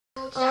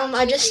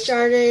I just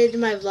started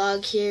my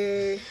vlog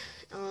here.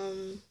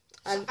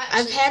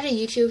 I've had a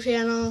YouTube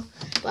channel,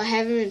 but I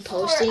haven't been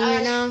posting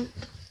right now.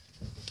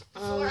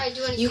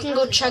 You can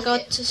go check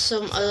out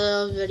some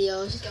other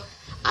videos.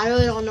 I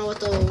really don't know what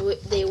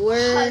they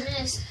were,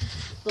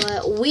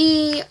 but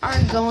we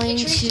are going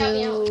to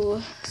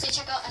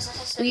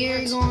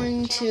we're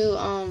going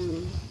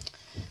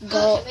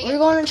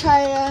to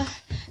try to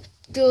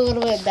do a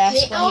little bit of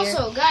basketball here.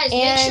 Also, guys,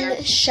 and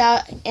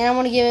I'm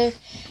gonna give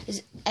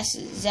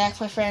Zach,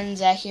 my friend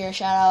Zach here, a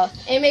shout out.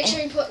 And make sure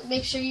you tell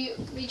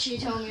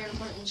him you're gonna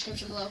put it in the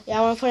description below. Yeah,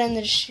 I want to put it in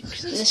the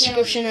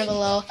description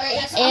below.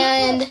 Right,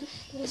 and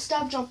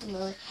stop jumping,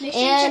 Lily. Make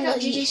sure you check out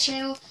JJ's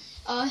channel.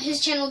 His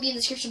channel will be in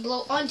the description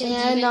below on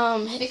Demon.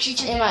 And make sure you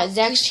check it out.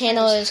 Zach's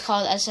channel is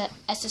called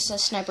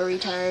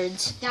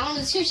SSSniperRetards. Down in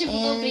the description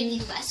below,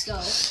 baby. Let's go.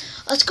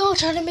 Let's go.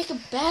 Try to make a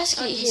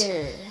basket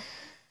here.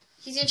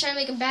 He's gonna try to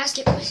make a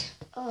basket.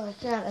 Oh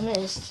God, I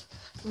missed.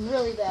 I'm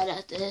really bad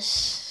at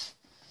this.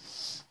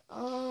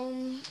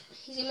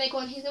 He's gonna make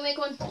one.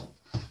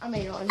 I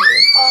made one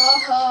here.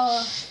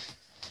 Oh.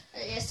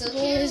 So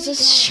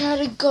let's try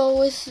to go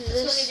with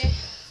this.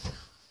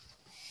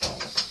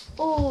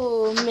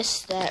 Oh,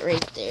 missed that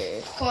right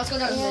there. Come on, let's go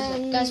down to the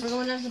basement. Guys, we're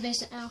going down to the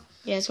basement now.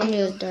 Yeah, it's gonna be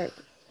really dark.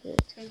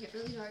 It's gonna get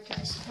really dark,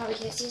 guys. You probably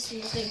can't see a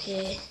single thing.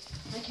 Yeah.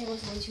 My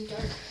camera's way too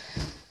dark.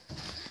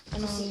 I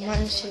know,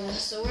 mine's too.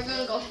 So we're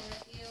gonna go.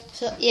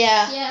 So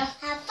yeah. Yeah.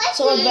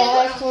 So we're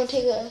back. We're gonna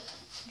take a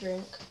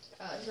drink.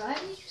 Do I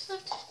have any juice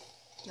left?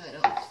 No, I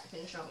don't. I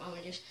finished off my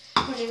orange juice.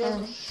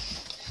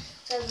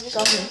 So we're just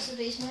going to the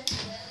basement.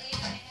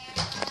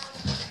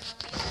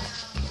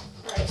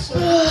 Alright, so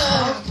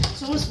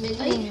it's almost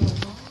midnight. And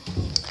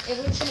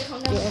we're just gonna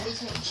come down to the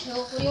basement and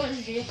chill. What do you want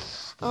to do?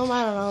 I don't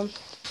know.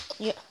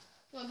 Yeah.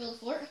 You want to build a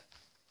fort?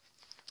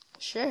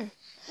 Sure. And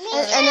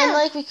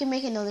then we can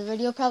make another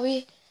video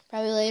probably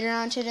later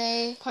on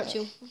today. Part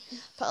 2.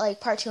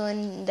 Part 2,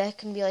 and that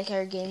can be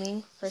our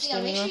gaming first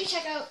gaming. Make sure you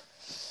check out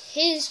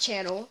his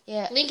channel.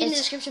 Yeah. Link in the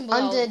description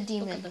below. Undead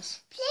Demon. Please,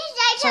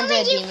 it's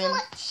Undead Demon.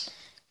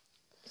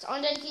 It's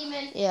Undead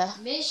Demon. Yeah.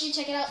 Make sure you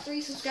check it out. 3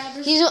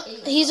 subscribers.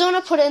 He's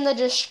gonna put it in the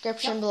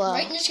description below.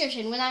 Right in the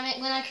description when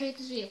I create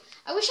this video.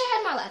 I wish I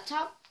had my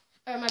laptop,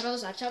 or my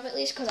brother's laptop at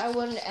least, because I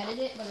wanted to edit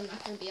it, but I'm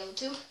not gonna be able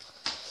to.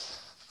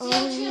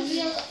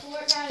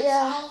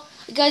 Yeah.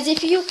 Guys,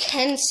 if you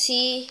can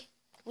see,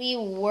 we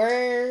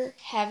were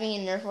having a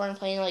Nerf war and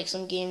playing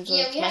some games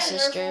with my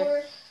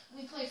sister.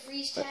 We played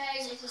freeze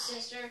tag with his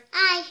sister.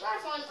 Hi.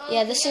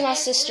 Yeah, this is my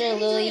sister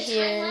Lily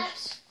here,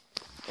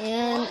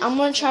 and I'm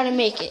gonna try to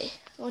make it.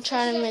 I'm gonna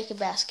try to make a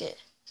basket.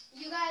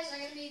 You guys are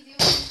gonna be viewing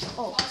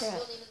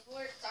building the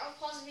fort. So I'm gonna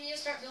pause the video,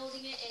 start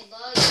building it, and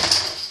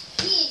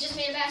he just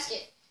made a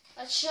basket.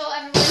 Let's show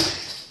everyone.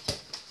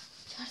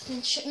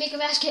 Jonathan should make a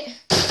basket.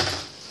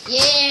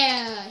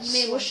 Yeah, you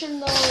made one.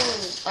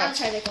 Those. I'll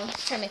try to make one.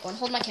 Try to make one.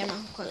 Hold my camera.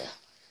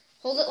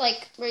 Hold it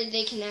where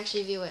they can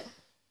actually view it.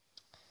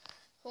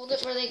 Hold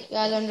it where they.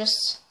 Guys, I'm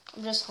just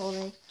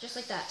holding. Just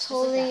like that.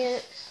 Holding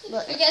it.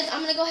 But guys,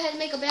 I'm gonna go ahead and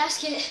make a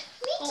basket.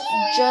 Me too.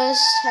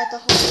 Just have to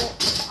hold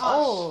it.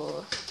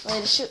 Oh,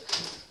 wait, shoot.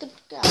 Good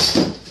God.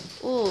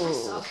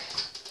 Ooh.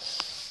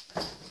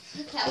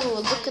 Ooh,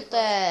 look at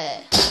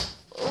that.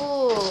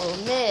 Ooh,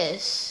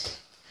 miss.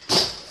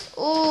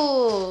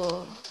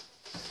 Ooh.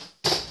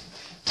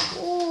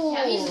 Ooh.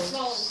 Yeah, he's the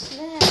smallest.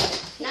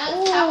 Now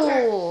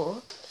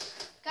Ooh.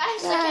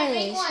 Guys, I can't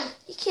make one.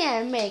 You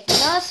can't make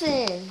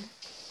nothing.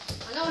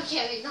 I know I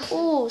can't make nothing.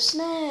 Ooh,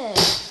 snap.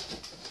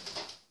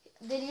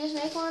 Did you just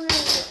make one?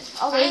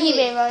 Okay, he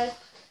made one.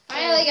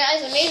 Finally,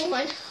 guys, I made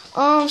one.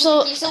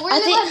 So we're gonna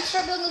go ahead and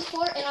start building the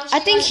fort, and I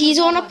think he's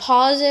gonna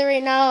pause it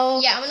right now.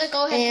 Yeah, I'm gonna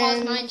go ahead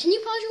and pause mine. Can you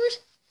pause yours?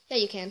 Yeah,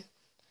 you can.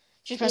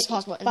 Just press the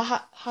pause button.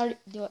 But how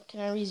do it? Can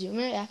I resume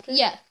it after?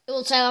 Yeah, it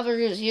will say I have a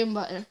resume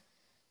button.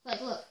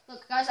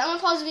 Look, guys, I'm gonna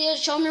pause the video,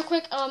 show them real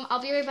quick. I'll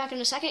be right back in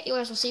a second. You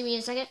guys will see me in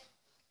a second.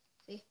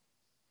 See?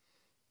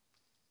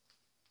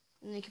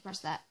 And then you can press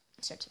that.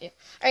 Start the video.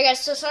 Alright, guys,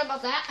 so sorry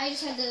about that. I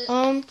just had to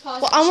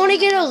pause. Well, I want to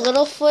get a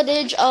little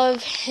footage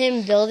of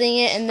him building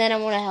it, and then I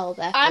want to help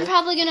after. I'm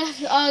probably gonna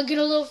get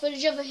a little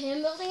footage of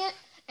him building it,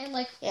 and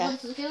what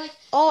it's looking like.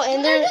 Oh,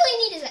 and what I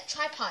really need is that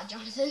tripod,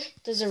 Jonathan.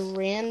 There's a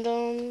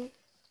random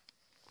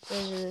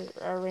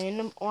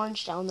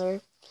orange down there.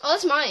 Oh,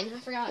 that's mine. I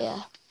forgot.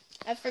 Yeah.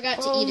 I forgot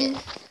to eat it.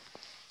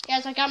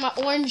 Guys, I got my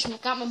orange.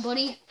 Got my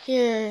buddy.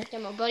 Here.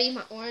 Got my buddy,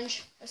 my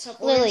orange. What's up,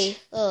 orange?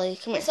 Lily,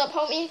 come here. What's up,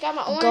 homie? Got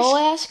my orange. Go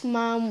ask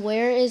Mom,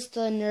 where is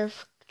the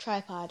Nerf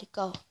tripod?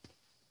 Go.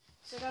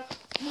 So,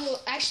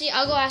 actually,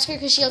 I'll go ask her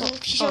because she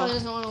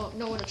doesn't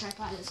know what a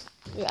tripod is.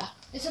 Yeah.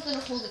 It's something to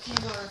hold the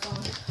camera or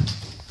phone.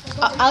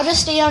 I'll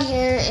just stay down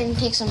here and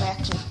take some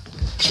action.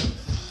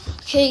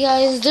 Okay,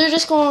 guys, they're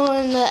just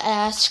going to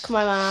ask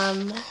my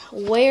mom,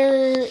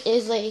 where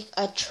is, a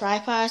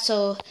tripod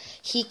so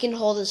he can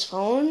hold his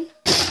phone?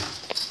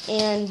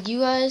 And you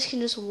guys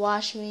can just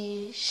watch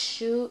me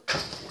shoot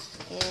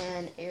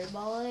and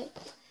airball it.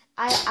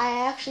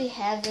 I actually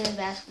have been in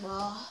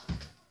basketball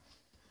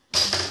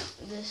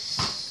this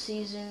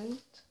season.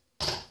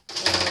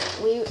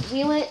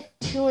 we went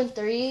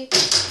 2-3.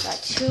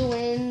 Got 2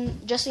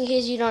 wins. Just in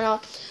case you don't know,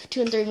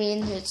 2-3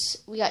 means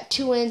we got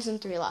 2 wins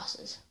and 3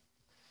 losses.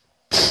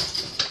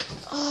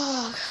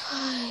 Oh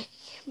God,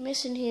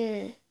 missing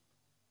here.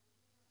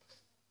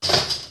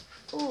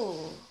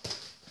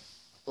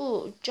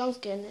 Ooh,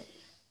 junk in it.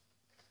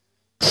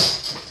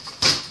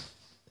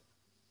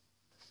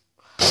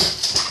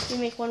 Let me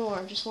make one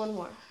more, just one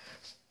more.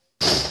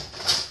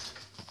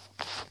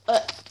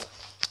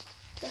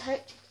 The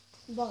heck?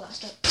 The ball got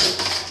stuck.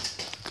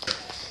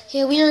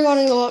 Okay, we are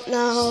going to go up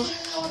now. She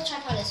doesn't know what a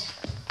tripod is.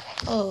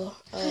 Oh.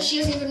 She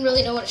doesn't even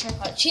really know what a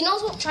tripod is. She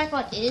knows what a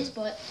tripod is,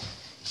 but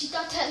she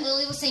thought that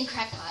Lily was saying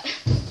crackpot.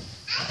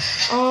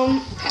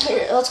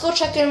 Here, let's go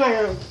check in my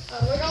room.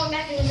 We're going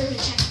back in the room to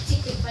check. See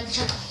if we can find the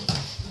tripod.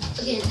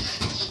 Again.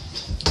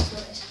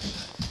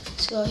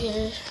 Let's go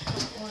here.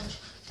 Orange.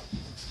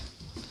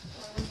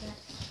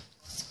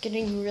 It's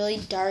getting really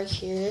dark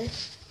here.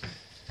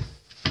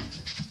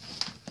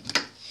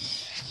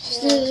 Let's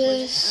do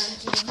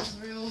this.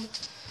 Room.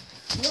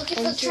 Looking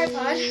for the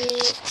tripod.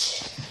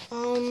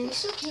 We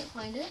still can't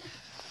find it.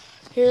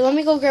 Here, let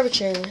me go grab a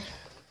chair.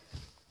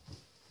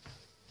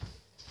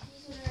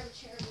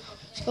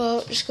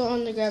 Just go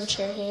on to grab a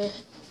chair here.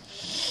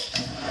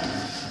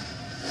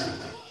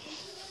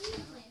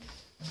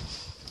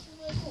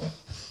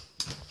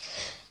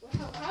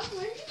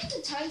 Where did you get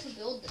the time to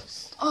build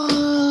this?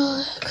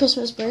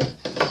 Christmas break.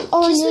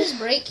 Christmas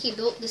break, he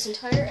built this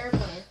entire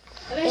airplane.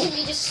 Imagine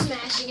me just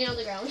smashing it on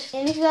the ground.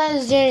 And if you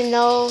guys didn't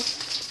know,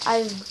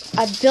 I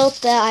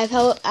built that.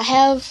 I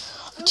have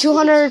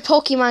 200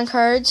 Pokemon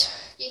cards.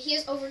 Yeah, he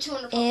has over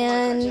 200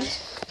 Pokemon cards.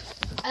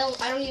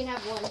 I don't even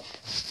have one.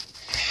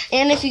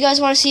 And if you guys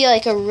want to see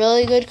like a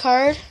really good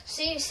card,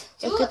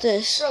 look at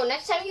this. Bro,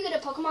 next time you get a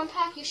Pokemon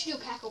pack, you should do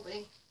a pack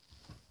opening.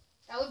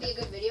 That would be a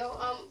good video.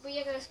 But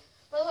yeah, guys.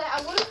 By the way,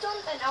 I would have done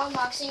an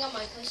unboxing on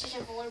my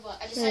PlayStation 4, but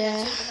I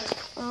decided to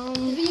because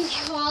the video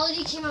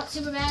quality came out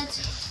super bad.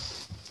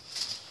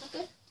 Not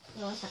good?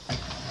 No, it's not.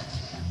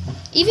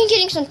 Even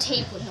getting some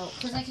tape would help,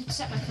 because I could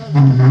set my phone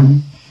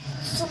up.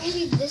 So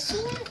maybe this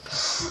one?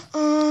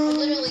 I'm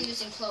literally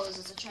using clothes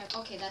as a trap.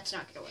 Okay, that's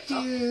not going to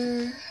work.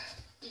 Here.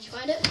 Did you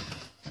find it?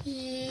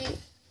 Yeah.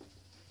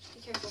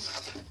 Be careful.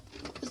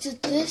 Is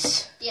it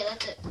this? Yeah,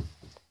 that's it.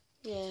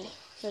 Yeah,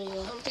 there you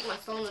go. I don't think my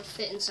phone would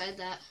fit inside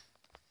that.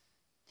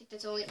 I think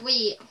that's only...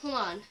 Wait, hold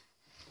on.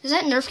 Does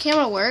that Nerf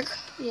camera work?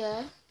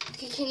 Yeah.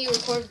 Can you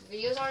record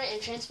videos on it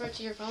and transfer it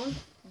to your phone?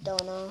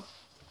 Don't know.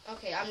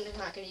 Okay, I'm just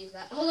not going to use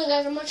that. Hold on,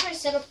 guys. I'm going to try to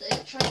set up the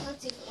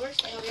tripod, see if it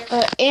works.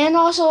 And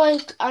also,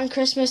 like, on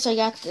Christmas, I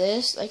got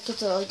this. Like,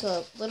 it's a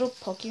little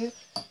Pokemon.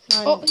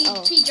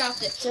 He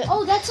dropped it.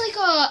 Oh, that's like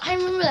a... I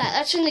remember that.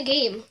 That's in the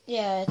game.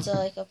 Yeah, it's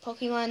like a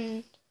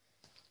Pokemon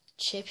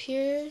chip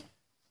here.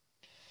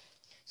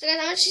 So, guys,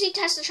 I'm going to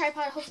test the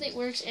tripod. Hopefully it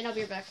works, and I'll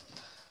be right back.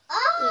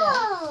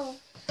 Oh!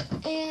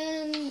 Yeah.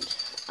 And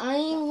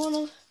I'm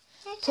going to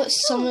put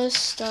some of this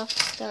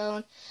stuff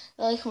down.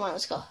 Like, come on,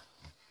 let's go.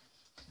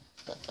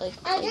 Like,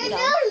 bro,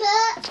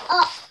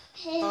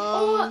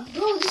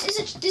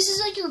 this is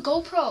like your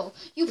GoPro.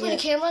 You put a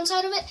camera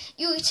inside of it,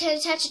 you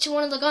attach it to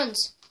one of the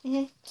guns.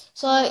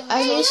 So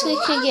I basically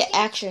can get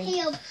action.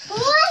 No,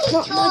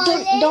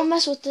 don't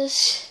mess with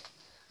this.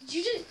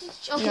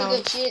 Okay,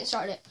 good. She didn't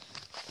start it.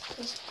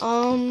 I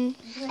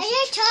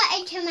just taught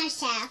it to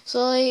myself. So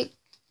like,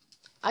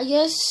 I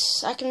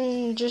guess I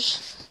can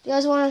just. You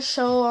guys want to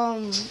show? I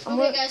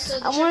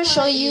want to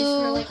show you.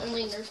 For, like,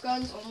 only Nerf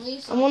guns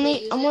only. So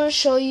I'm gonna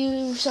show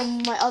you some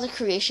of my other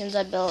creations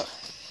I built.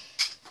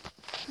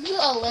 You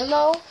built a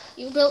limo.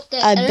 You built the.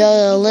 I built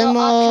a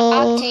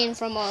limo. Octane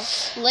from a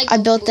Lego. I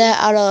built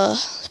that out of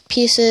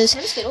pieces.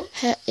 Have a Skittle?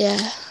 Yeah.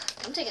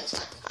 I'm taking this.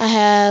 I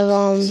have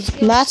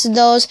lots of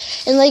those,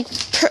 and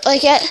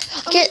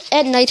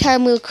at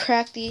nighttime we'll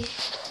probably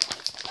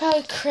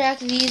crack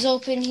these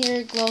open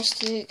here. Glow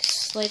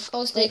sticks, like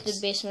the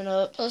basement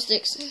up. Glow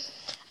sticks.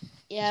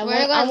 Yeah,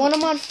 I won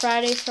them on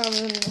Friday from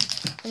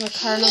a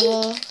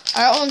carnival.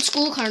 Our own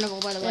school carnival,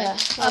 by the way. Yeah.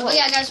 But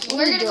yeah, guys,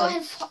 we're gonna go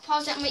ahead and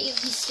pause that. I'm gonna eat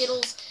these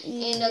Skittles,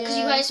 and because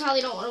you guys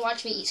probably don't want to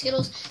watch me eat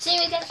Skittles. So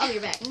anyway, guys, I'll be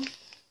back.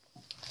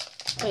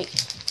 Wait,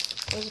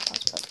 where's the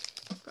pause button?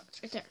 It's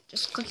right there.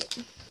 Just click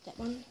it. That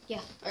one?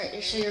 Yeah. All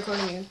right. So you're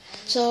recording here.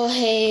 So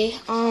hey,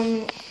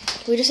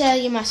 we just had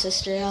to get my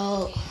sister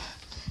out,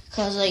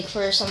 cause like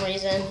for some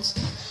reasons,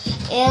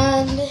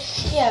 and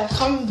yeah,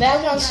 come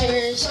back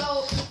downstairs.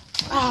 So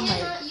we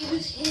cannot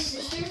use his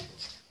sister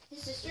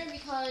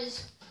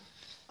because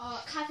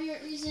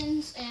copyright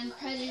reasons and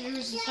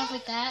predators and stuff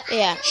like that.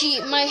 Yeah.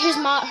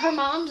 Her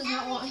mom does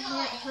not want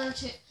her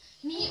to.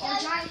 Me or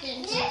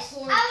Jonathan to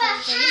record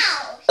things.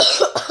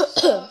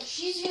 So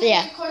she's gonna be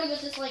recording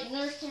with this like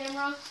Nerf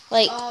camera.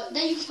 Like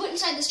then you can put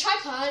inside this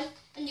tripod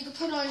and you can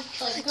put on like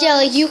guns. Yeah,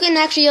 like you can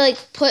actually like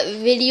put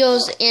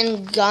videos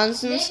in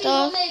guns and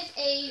stuff. Maybe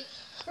we'll make a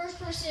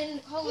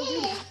first-person Call of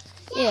Duty.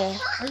 Yeah.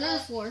 Or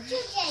Nerf War.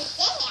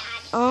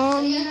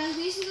 Yeah,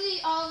 basically,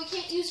 we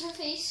can't use her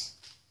face.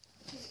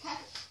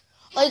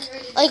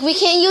 like we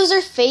can't use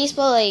her face,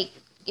 but like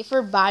if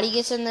her body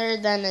gets in there,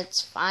 then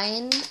it's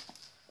fine.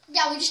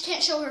 Yeah, we just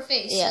can't show her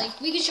face. Yeah.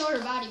 Like, we can show her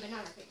body, but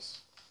not her face.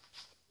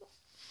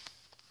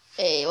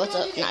 Hey, what's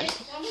up? Nah.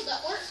 Will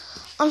that work?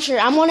 I'm sure.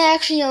 I'm gonna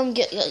actually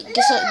get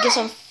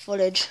some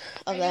footage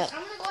of that.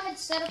 I'm gonna go ahead and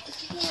set up the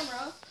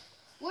camera.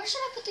 Where should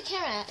I put the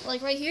camera at?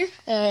 Like right here?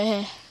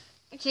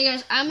 Okay,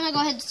 guys, I'm gonna go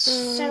ahead and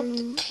set up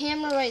the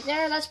camera right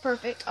there. That's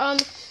perfect. So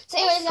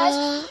anyways,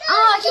 guys,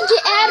 I can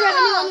get ad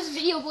revenue on this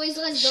video, boys.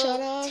 Let's go. Shut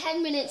up.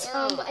 10 minutes.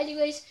 But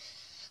anyways,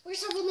 we're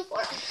still building the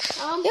fort.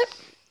 Yep.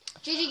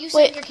 JJ, you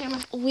set up your camera.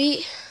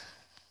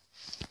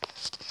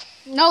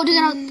 No, do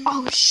that.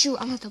 Oh shoot,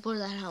 I'm gonna have to blur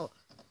that out.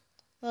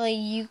 Well,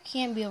 you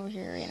can't be over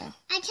here right now.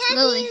 I can't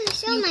Lily, even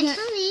show you my can't-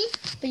 tummy.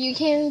 But you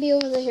can't be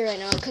over here right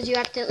now because you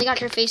accidentally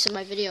got your face in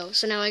my video.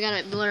 So now I got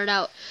it blurred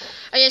out.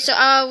 Okay, so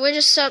we're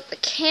just set up the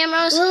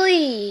cameras.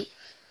 Lily,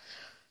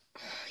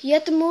 you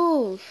have to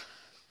move.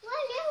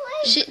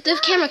 The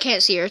camera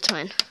can't see her. It's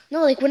fine.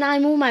 No, like when I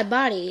move my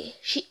body,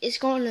 it's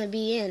going to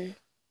be in.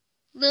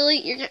 Lily,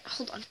 you're gonna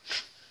hold on.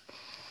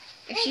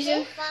 If she's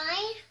in,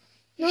 Fine.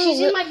 if she's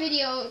in my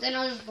video, then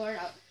I'll just blur it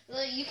out.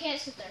 Lily, you can't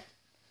sit there.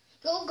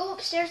 Go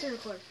upstairs and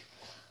record.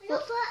 No,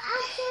 but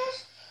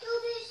upstairs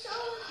you'll be so.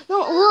 No,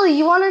 Lily,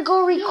 you want to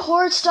go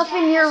record stuff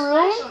in your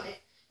room?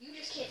 You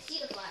just can't see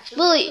the flash.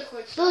 Lily,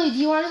 do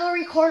you want to go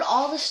record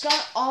all the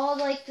stuff, tell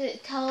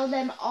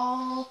them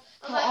all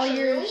About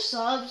your your room?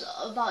 subs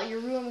about your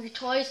room, your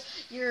toys,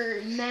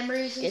 your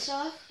memories and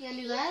stuff? You want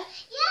to do that?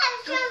 Yeah,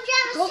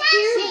 Go to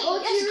your room. Go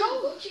to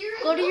your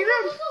room. Go to your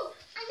room.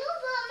 I know,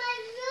 but my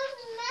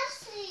room's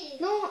messy.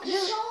 No,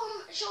 Just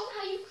show them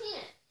how you clean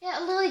it. yeah,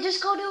 Lily, just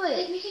go do Like,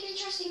 it. make an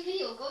interesting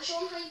video. Go show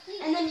them how you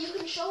clean it. And then you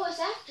can show us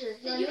after.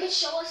 Then you can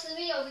show us the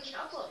video. We can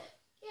upload it.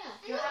 Yeah.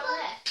 You know how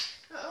that?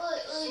 Lily,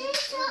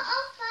 It's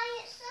off by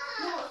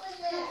itself.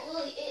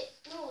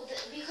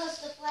 because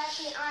the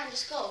flash ain't on.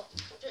 Just go.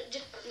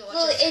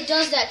 Lily, It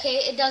does that, okay?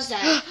 It does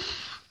that.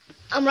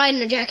 I'm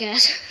riding a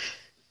jackass.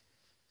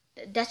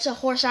 That's a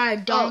horse on a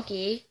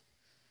donkey.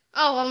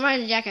 Oh, I'm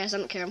riding a jackass. I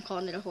don't care. I'm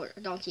calling it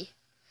a donkey.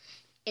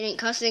 It ain't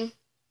cussing.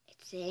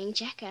 It's saying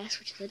jackass,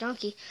 which is a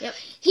donkey. Yep.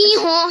 Hee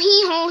haw,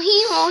 hee haw,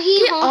 hee haw, hee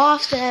Get haw.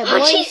 off that, Oh,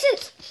 boy.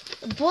 Jesus.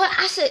 Boy,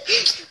 I said,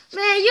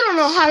 man, you don't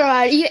know how to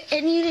ride. You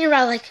need to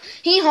ride like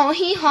hee haw,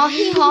 hee haw,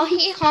 hee haw,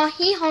 hee haw,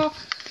 hee haw,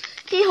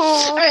 hee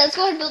haw. All right, let's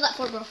go ahead and build that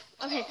fort, bro.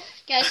 Okay,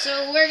 guys,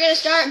 so we're gonna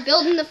start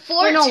building the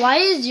fort. Wait, no, why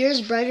is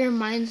yours brighter and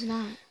mine's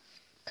not?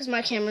 Because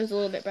my camera's a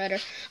little bit brighter.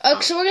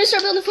 So we're gonna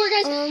start building the fort,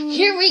 guys.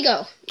 Here we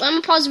go. I'm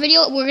gonna pause the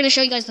video. We're gonna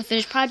show you guys the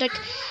finished project.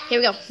 Here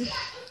we go.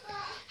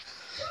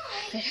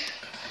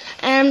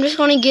 And I'm just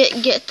gonna get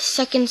the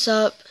seconds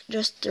up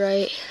just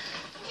right.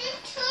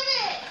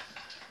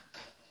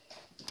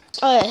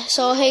 Okay,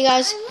 so hey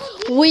guys,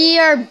 we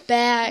are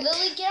back.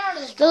 Lily, get out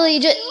of this.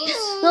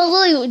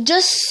 Lily,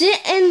 just sit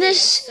in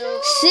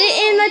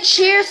the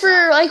chair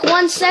for like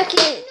 1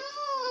 second.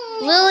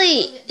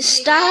 Lily,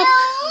 stop. Oh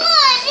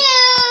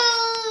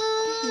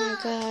my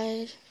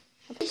god.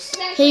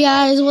 Hey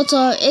guys, what's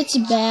up? It's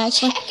back.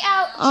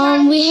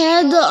 We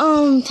had to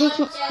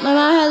my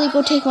mom had to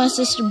go take my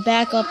sister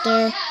back up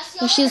there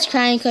when she was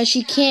crying because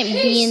she can't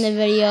be in the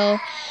video.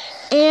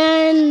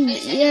 And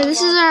yeah,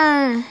 this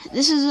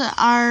is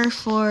our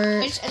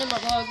fort.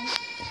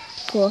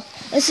 Cool.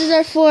 This is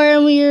our fort,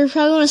 and we're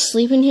probably gonna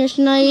sleep in here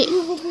tonight.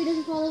 Hopefully it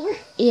doesn't fall over.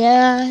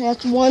 Yeah,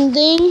 that's one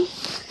thing.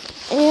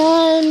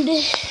 And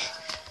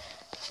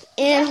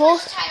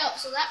Tied up,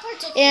 so that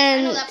part's okay.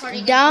 I know that part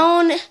and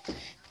down,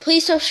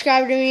 please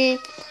subscribe to me,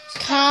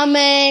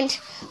 comment,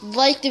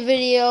 like the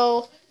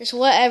video, just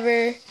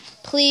whatever.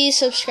 Please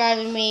subscribe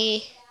to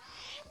me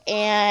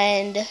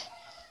and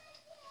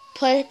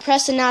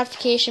press the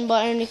notification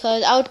button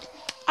because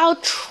I'll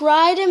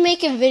try to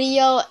make a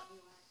video.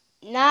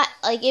 Not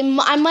like I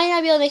might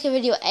not be able to make a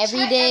video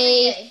every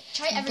day.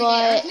 Try every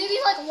but day. Or maybe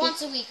like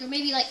once a week, or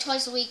maybe like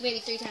twice a week, maybe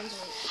 3 times a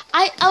week.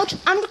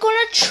 I'm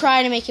gonna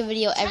try to make a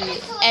video every day.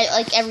 Try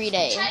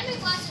to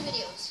make lots of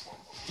videos.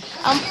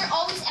 If you're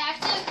always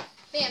active,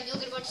 bam, you'll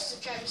get a bunch of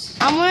subscribers.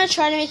 I'm gonna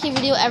try to make a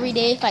video every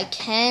day if I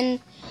can,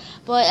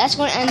 but that's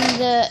gonna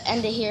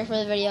end it here for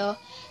the video,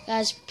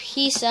 guys.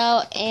 Peace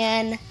out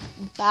and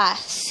bye.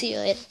 See you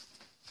later.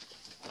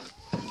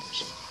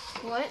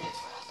 What?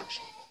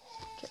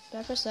 Did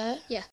I press that? Yeah.